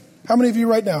thoughts. How many of you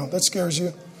right now? That scares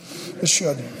you? It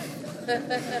should.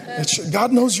 It should.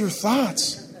 God knows your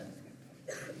thoughts.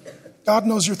 God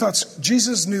knows your thoughts.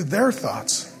 Jesus knew their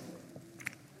thoughts.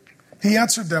 He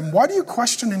answered them, why do you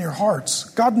question in your hearts?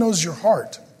 God knows your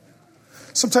heart.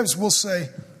 Sometimes we'll say,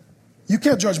 you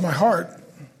can't judge my heart.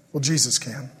 Well, Jesus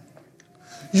can.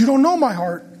 You don't know my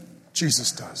heart.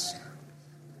 Jesus does.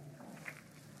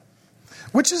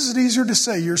 Which is it easier to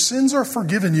say, your sins are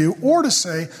forgiven you, or to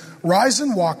say, rise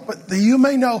and walk, but that you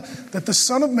may know that the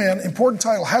Son of Man, important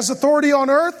title, has authority on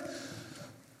earth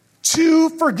to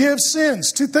forgive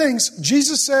sins. Two things.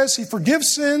 Jesus says he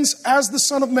forgives sins as the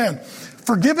Son of Man.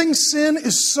 Forgiving sin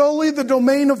is solely the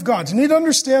domain of God. You need to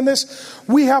understand this.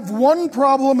 We have one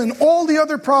problem, and all the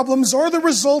other problems are the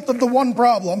result of the one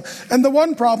problem, and the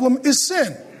one problem is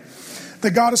sin.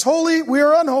 That God is holy, we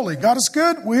are unholy. God is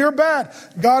good, we are bad.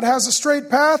 God has a straight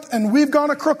path, and we've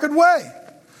gone a crooked way.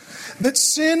 That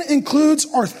sin includes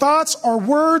our thoughts, our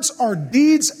words, our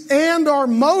deeds, and our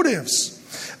motives.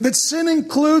 That sin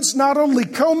includes not only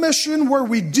commission, where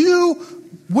we do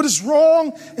what is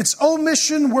wrong, it's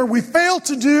omission, where we fail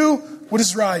to do what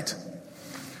is right.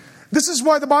 This is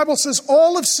why the Bible says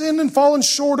all have sinned and fallen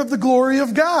short of the glory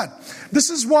of God. This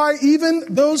is why even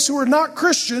those who are not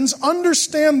Christians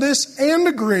understand this and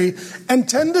agree and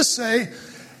tend to say,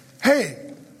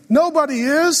 hey, nobody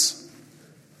is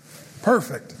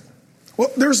perfect.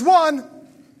 Well, there's one,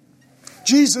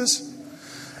 Jesus.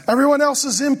 Everyone else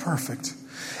is imperfect.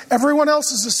 Everyone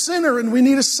else is a sinner, and we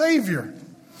need a Savior.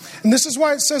 And this is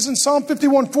why it says in Psalm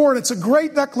 51:4, and it's a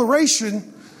great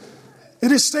declaration,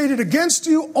 it is stated, against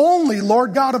you only,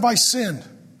 Lord God, have I sinned.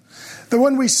 That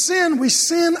when we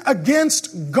sin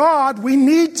against God. We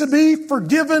need to be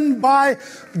forgiven by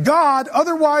God.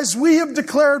 Otherwise, we have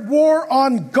declared war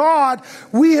on God.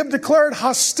 We have declared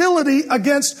hostility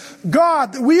against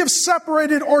God. That we have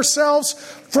separated ourselves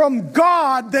from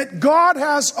God. That God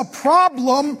has a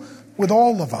problem with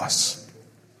all of us.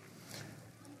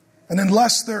 And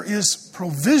unless there is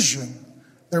provision,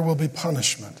 there will be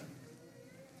punishment.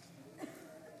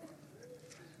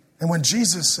 And when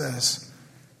Jesus says,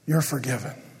 you're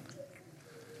forgiven,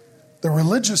 the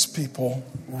religious people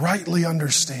rightly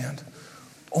understand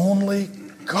only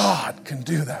God can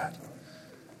do that.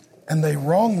 And they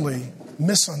wrongly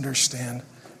misunderstand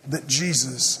that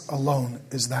Jesus alone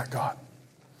is that God.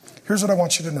 Here's what I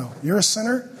want you to know. You're a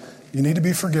sinner. You need to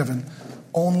be forgiven.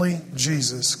 Only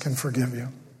Jesus can forgive you.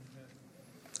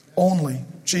 Only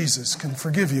Jesus can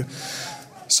forgive you.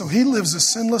 So he lives a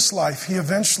sinless life. He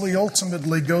eventually,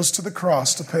 ultimately goes to the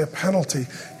cross to pay a penalty.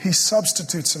 He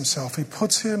substitutes himself. He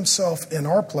puts himself in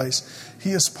our place.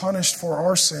 He is punished for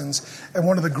our sins. And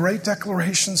one of the great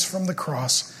declarations from the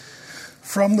cross,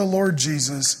 from the Lord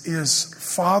Jesus, is,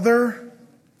 Father,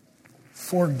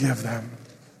 forgive them.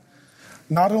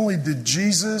 Not only did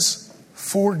Jesus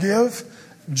forgive,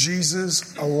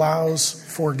 Jesus allows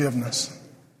forgiveness.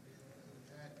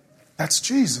 That's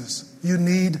Jesus. You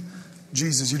need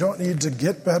Jesus. You don't need to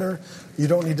get better. You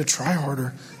don't need to try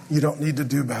harder. You don't need to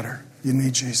do better. You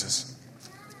need Jesus.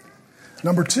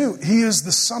 Number two, he is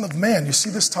the Son of Man. You see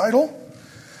this title?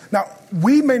 Now,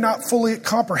 we may not fully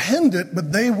comprehend it,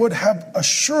 but they would have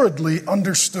assuredly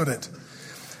understood it.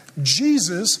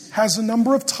 Jesus has a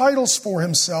number of titles for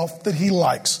himself that he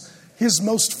likes. His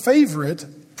most favorite,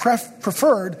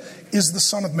 preferred, is the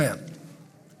Son of Man.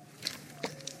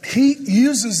 He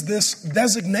uses this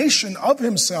designation of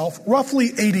himself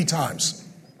roughly 80 times.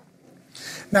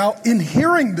 Now, in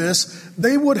hearing this,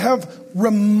 they would have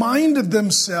reminded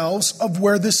themselves of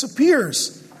where this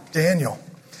appears. Daniel.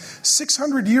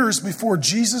 600 years before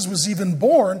Jesus was even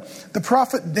born, the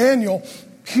prophet Daniel,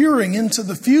 peering into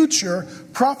the future,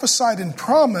 prophesied and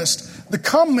promised the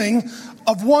coming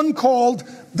of one called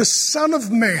the Son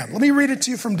of Man. Let me read it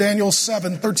to you from Daniel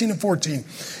 7, 13 and 14.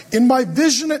 In my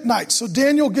vision at night, so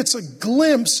Daniel gets a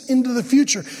glimpse into the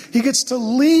future. He gets to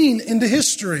lean into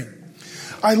history.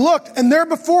 I looked, and there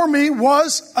before me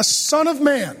was a Son of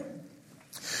Man.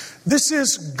 This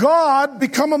is God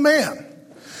become a man.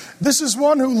 This is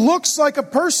one who looks like a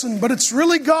person, but it's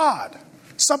really God.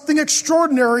 Something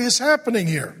extraordinary is happening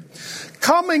here.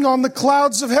 Coming on the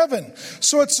clouds of heaven.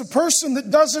 So it's a person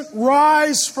that doesn't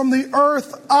rise from the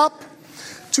earth up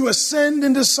to ascend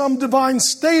into some divine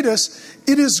status.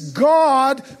 It is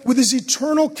God with his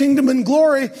eternal kingdom and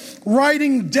glory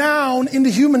riding down into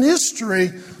human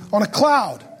history on a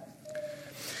cloud.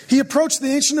 He approached the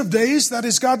Ancient of Days, that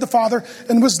is God the Father,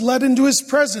 and was led into his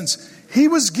presence. He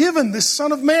was given, this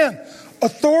Son of Man,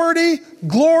 authority,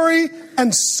 glory,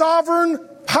 and sovereign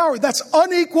power. That's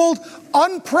unequaled,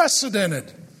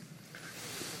 unprecedented.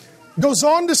 Goes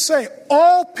on to say,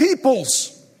 all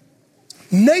peoples,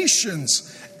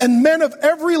 Nations and men of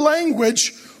every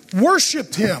language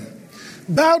worshiped him,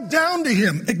 bowed down to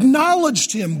him,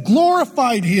 acknowledged him,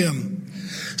 glorified him,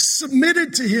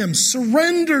 submitted to him,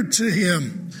 surrendered to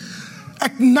him,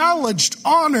 acknowledged,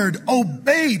 honored,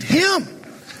 obeyed him.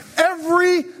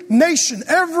 Every nation,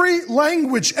 every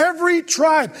language, every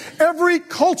tribe, every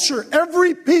culture,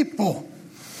 every people.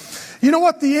 You know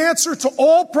what the answer to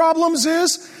all problems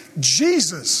is?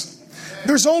 Jesus.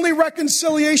 There's only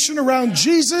reconciliation around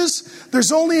Jesus.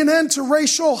 There's only an end to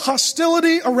racial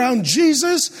hostility around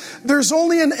Jesus. There's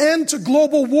only an end to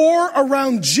global war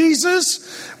around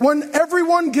Jesus. When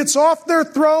everyone gets off their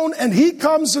throne and he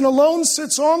comes and alone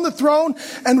sits on the throne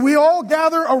and we all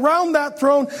gather around that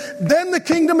throne, then the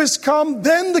kingdom has come,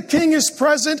 then the king is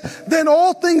present, then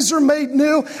all things are made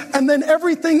new, and then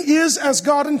everything is as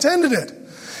God intended it.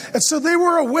 And so they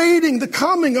were awaiting the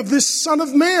coming of this Son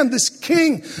of Man, this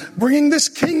King, bringing this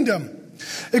kingdom.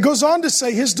 It goes on to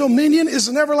say his dominion is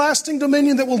an everlasting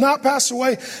dominion that will not pass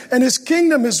away, and his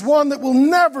kingdom is one that will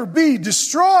never be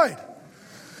destroyed.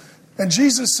 And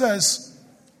Jesus says,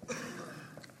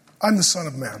 I'm the Son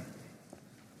of Man.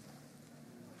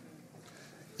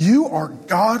 You are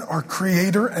God, our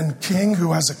Creator and King,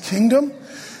 who has a kingdom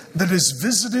that has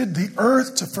visited the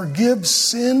earth to forgive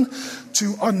sin,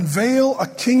 to unveil a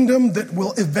kingdom that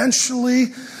will eventually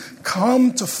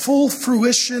come to full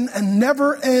fruition and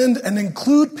never end and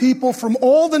include people from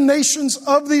all the nations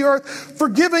of the earth,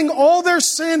 forgiving all their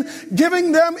sin,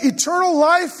 giving them eternal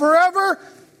life forever.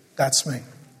 That's me.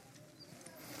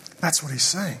 That's what he's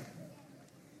saying.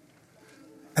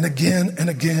 And again and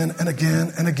again and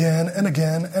again and again and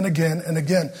again and again and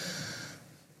again,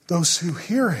 those who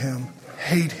hear him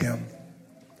hate him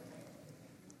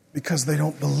because they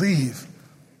don't believe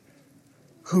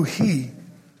who he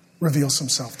reveals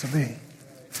himself to be.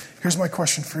 Here's my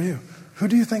question for you. Who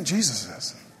do you think Jesus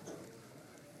is?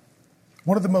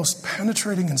 One of the most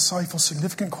penetrating, insightful,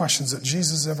 significant questions that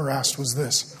Jesus ever asked was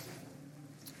this: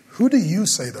 who do you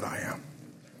say that I am?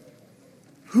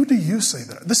 Who do you say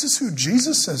that? This is who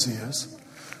Jesus says he is.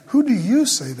 Who do you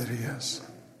say that he is?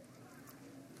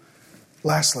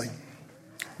 Lastly,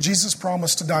 Jesus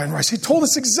promised to die and rise. He told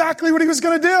us exactly what he was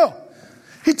going to do.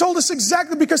 He told us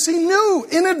exactly because he knew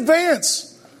in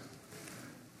advance.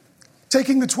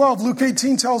 Taking the 12, Luke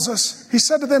 18 tells us, he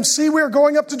said to them, see, we are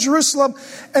going up to Jerusalem,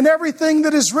 and everything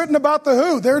that is written about the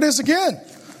who, there it is again,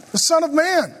 the Son of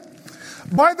Man.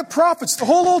 By the prophets, the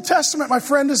whole Old Testament, my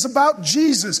friend, is about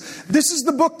Jesus. This is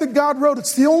the book that God wrote.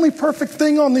 It's the only perfect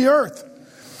thing on the earth.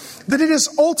 That it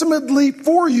is ultimately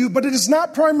for you, but it is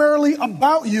not primarily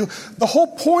about you. The whole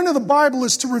point of the Bible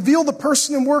is to reveal the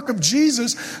person and work of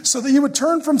Jesus so that you would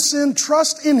turn from sin,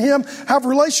 trust in him, have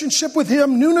relationship with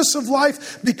him, newness of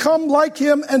life, become like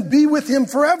him, and be with him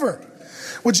forever.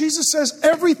 Well, Jesus says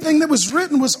everything that was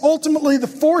written was ultimately the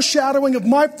foreshadowing of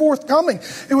my forthcoming.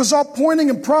 It was all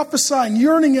pointing and prophesying,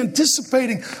 yearning,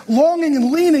 anticipating, longing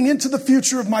and leaning into the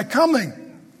future of my coming.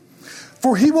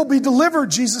 For he will be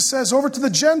delivered, Jesus says, over to the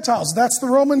Gentiles. That's the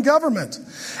Roman government.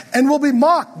 And will be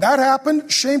mocked. That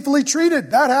happened. Shamefully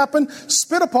treated. That happened.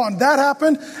 Spit upon. That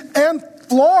happened. And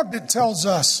flogged, it tells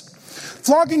us.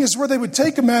 Flogging is where they would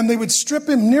take a man, they would strip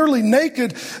him nearly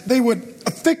naked, they would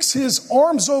affix his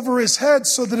arms over his head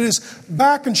so that his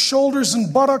back and shoulders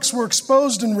and buttocks were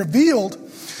exposed and revealed.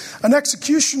 An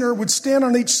executioner would stand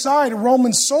on each side. A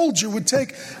Roman soldier would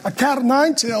take a cat of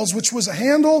nine tails, which was a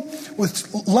handle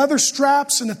with leather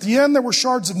straps, and at the end there were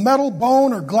shards of metal,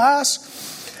 bone, or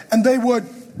glass, and they would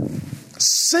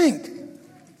sink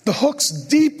the hooks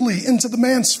deeply into the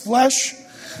man's flesh,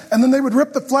 and then they would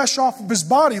rip the flesh off of his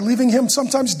body, leaving him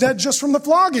sometimes dead just from the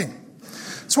flogging.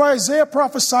 That's why Isaiah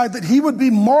prophesied that he would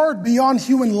be marred beyond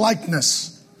human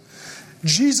likeness.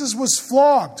 Jesus was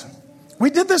flogged. We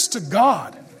did this to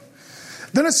God.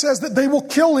 Then it says that they will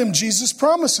kill him, Jesus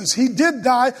promises. He did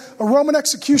die. A Roman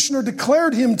executioner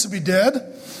declared him to be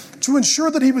dead to ensure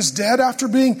that he was dead after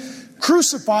being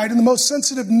crucified in the most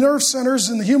sensitive nerve centers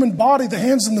in the human body, the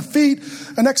hands and the feet.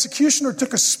 An executioner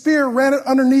took a spear, ran it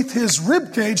underneath his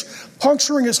rib cage,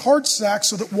 puncturing his heart sac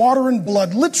so that water and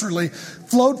blood literally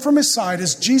flowed from his side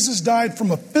as Jesus died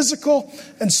from a physical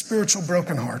and spiritual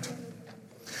broken heart.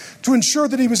 To ensure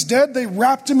that he was dead, they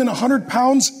wrapped him in 100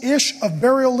 pounds-ish of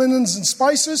burial linens and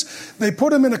spices. They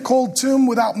put him in a cold tomb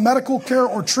without medical care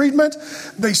or treatment.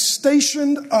 They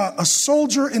stationed a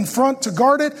soldier in front to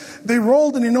guard it. They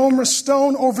rolled an enormous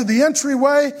stone over the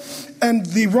entryway, and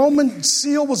the Roman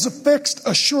seal was affixed,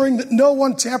 assuring that no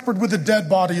one tampered with the dead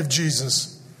body of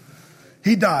Jesus.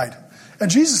 He died. And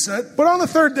Jesus said, but on the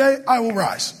third day, I will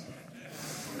rise.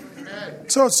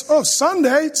 So it's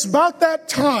Sunday. It's about that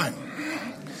time.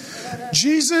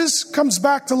 Jesus comes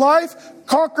back to life,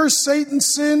 conquers Satan,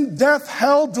 sin, death,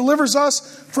 hell, delivers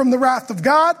us from the wrath of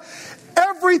God.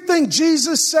 Everything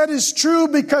Jesus said is true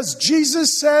because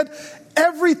Jesus said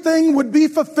everything would be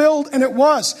fulfilled, and it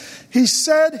was. He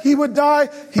said he would die.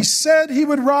 He said he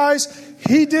would rise.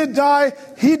 He did die.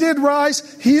 He did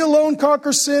rise. He alone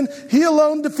conquers sin. He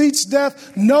alone defeats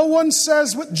death. No one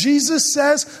says what Jesus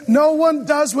says. No one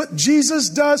does what Jesus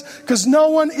does because no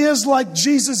one is like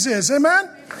Jesus is. Amen?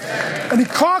 And he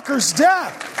conquers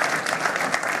death.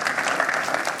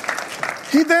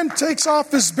 He then takes off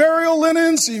his burial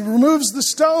linens. He removes the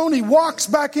stone. He walks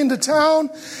back into town.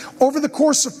 Over the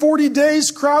course of 40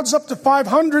 days, crowds up to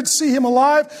 500 see him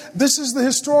alive. This is the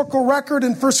historical record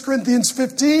in 1 Corinthians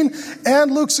 15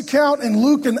 and Luke's account in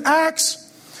Luke and Acts.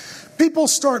 People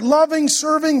start loving,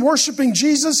 serving, worshiping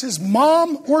Jesus. His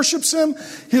mom worships him.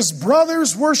 His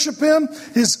brothers worship him.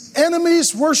 His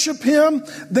enemies worship him.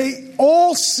 They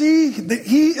all see that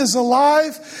he is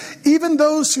alive. Even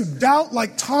those who doubt,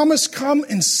 like Thomas, come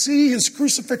and see his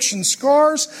crucifixion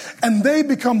scars, and they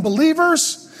become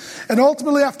believers. And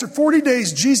ultimately, after 40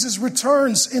 days, Jesus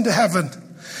returns into heaven.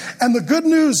 And the good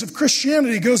news of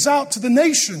Christianity goes out to the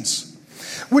nations,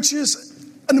 which is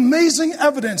an amazing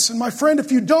evidence. And my friend, if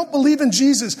you don't believe in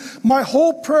Jesus, my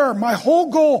whole prayer, my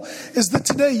whole goal is that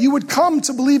today you would come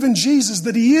to believe in Jesus,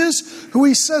 that he is who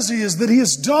he says he is, that he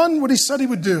has done what he said he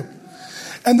would do.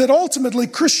 And that ultimately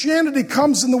Christianity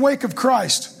comes in the wake of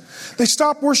Christ. They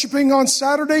stop worshiping on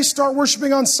Saturday, start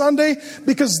worshiping on Sunday,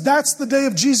 because that's the day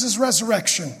of Jesus'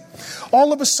 resurrection.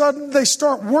 All of a sudden, they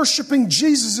start worshiping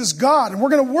Jesus as God, and we're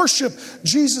going to worship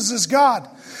Jesus as God.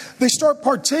 They start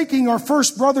partaking, our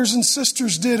first brothers and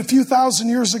sisters did a few thousand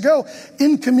years ago,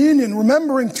 in communion,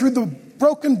 remembering through the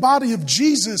broken body of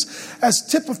Jesus as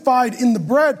typified in the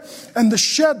bread and the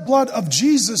shed blood of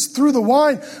Jesus through the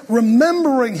wine,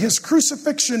 remembering his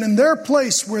crucifixion in their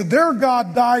place where their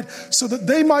God died so that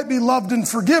they might be loved and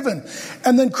forgiven.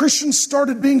 And then Christians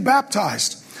started being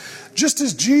baptized. Just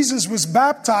as Jesus was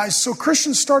baptized, so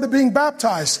Christians started being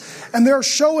baptized. And they're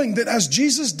showing that as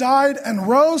Jesus died and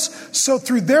rose, so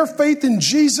through their faith in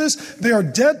Jesus, they are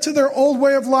dead to their old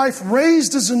way of life,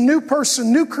 raised as a new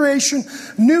person, new creation,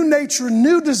 new nature,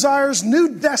 new desires,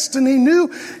 new destiny,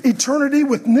 new eternity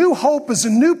with new hope as a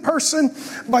new person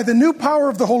by the new power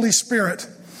of the Holy Spirit.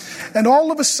 And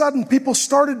all of a sudden, people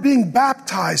started being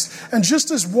baptized. And just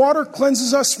as water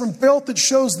cleanses us from filth, it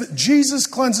shows that Jesus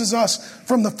cleanses us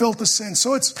from the filth of sin.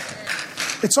 So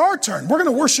it's our turn. We're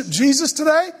going to worship Jesus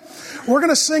today. We're going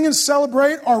to sing and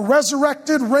celebrate our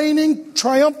resurrected, reigning,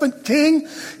 triumphant King.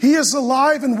 He is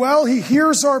alive and well. He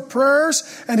hears our prayers,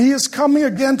 and he is coming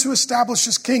again to establish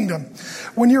his kingdom.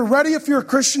 When you're ready, if you're a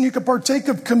Christian, you can partake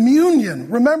of communion,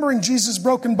 remembering Jesus'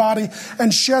 broken body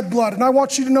and shed blood. And I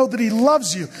want you to know that he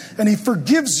loves you, and he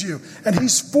forgives you, and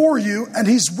he's for you, and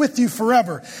he's with you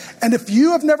forever. And if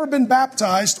you have never been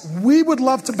baptized, we would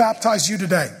love to baptize you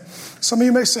today. Some of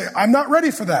you may say, I'm not ready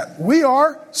for that. We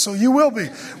are, so you will be.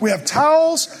 We have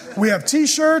towels, we have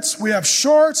t-shirts, we have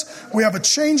shorts, we have a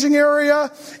changing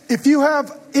area. If you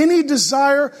have any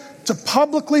desire to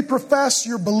publicly profess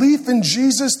your belief in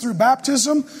Jesus through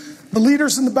baptism, the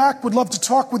leaders in the back would love to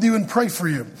talk with you and pray for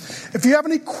you. If you have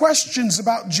any questions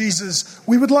about Jesus,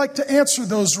 we would like to answer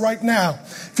those right now.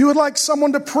 If you would like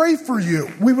someone to pray for you,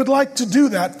 we would like to do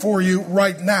that for you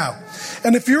right now.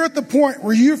 And if you're at the point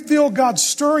where you feel God's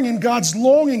stirring and God's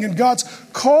longing and God's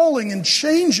calling and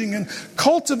changing and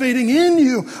cultivating in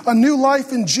you a new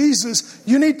life in Jesus,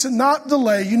 you need to not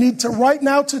delay. You need to right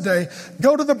now today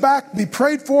go to the back, be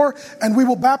prayed for, and we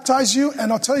will baptize you.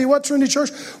 And I'll tell you what, Trinity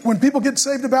Church, when people get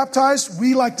saved and baptized,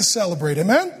 we like to celebrate.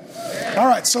 Amen? All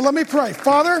right, so let me pray.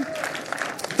 Father,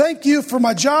 thank you for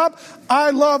my job.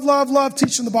 I love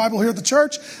teaching the Bible here at the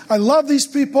church. I love these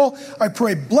people. I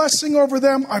pray blessing over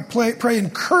them. I pray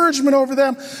encouragement over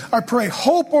them. I pray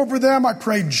hope over them. I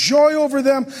pray joy over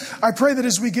them. I pray that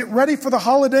as we get ready for the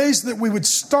holidays, that we would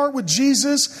start with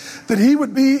Jesus, that he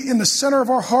would be in the center of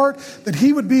our heart, that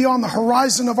he would be on the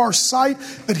horizon of our sight,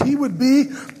 that he would be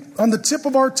on the tip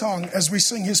of our tongue as we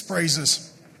sing his praises.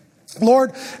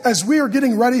 Lord, as we are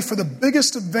getting ready for the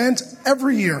biggest event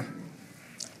every year,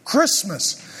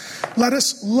 Christmas, let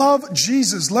us love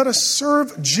Jesus. Let us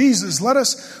serve Jesus. Let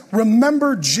us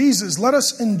remember Jesus. Let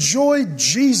us enjoy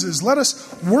Jesus. Let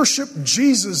us worship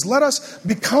Jesus. Let us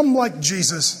become like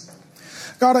Jesus.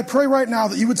 God, I pray right now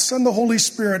that you would send the Holy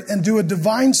Spirit and do a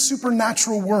divine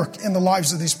supernatural work in the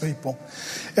lives of these people.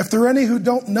 If there are any who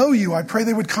don't know you, I pray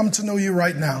they would come to know you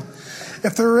right now.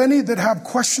 If there are any that have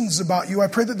questions about you, I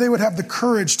pray that they would have the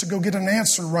courage to go get an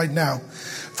answer right now.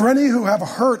 For any who have a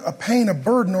hurt, a pain, a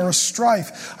burden, or a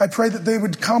strife, I pray that they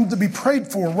would come to be prayed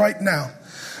for right now.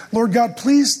 Lord God,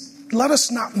 please let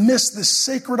us not miss this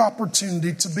sacred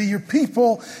opportunity to be your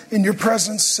people in your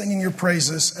presence, singing your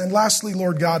praises. And lastly,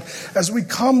 Lord God, as we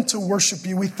come to worship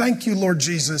you, we thank you, Lord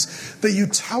Jesus, that you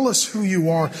tell us who you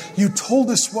are. You told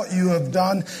us what you have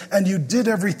done, and you did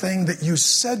everything that you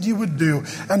said you would do.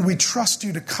 And we trust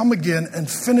you to come again and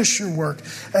finish your work.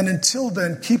 And until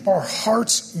then, keep our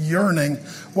hearts yearning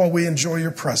while we enjoy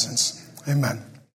your presence. Amen.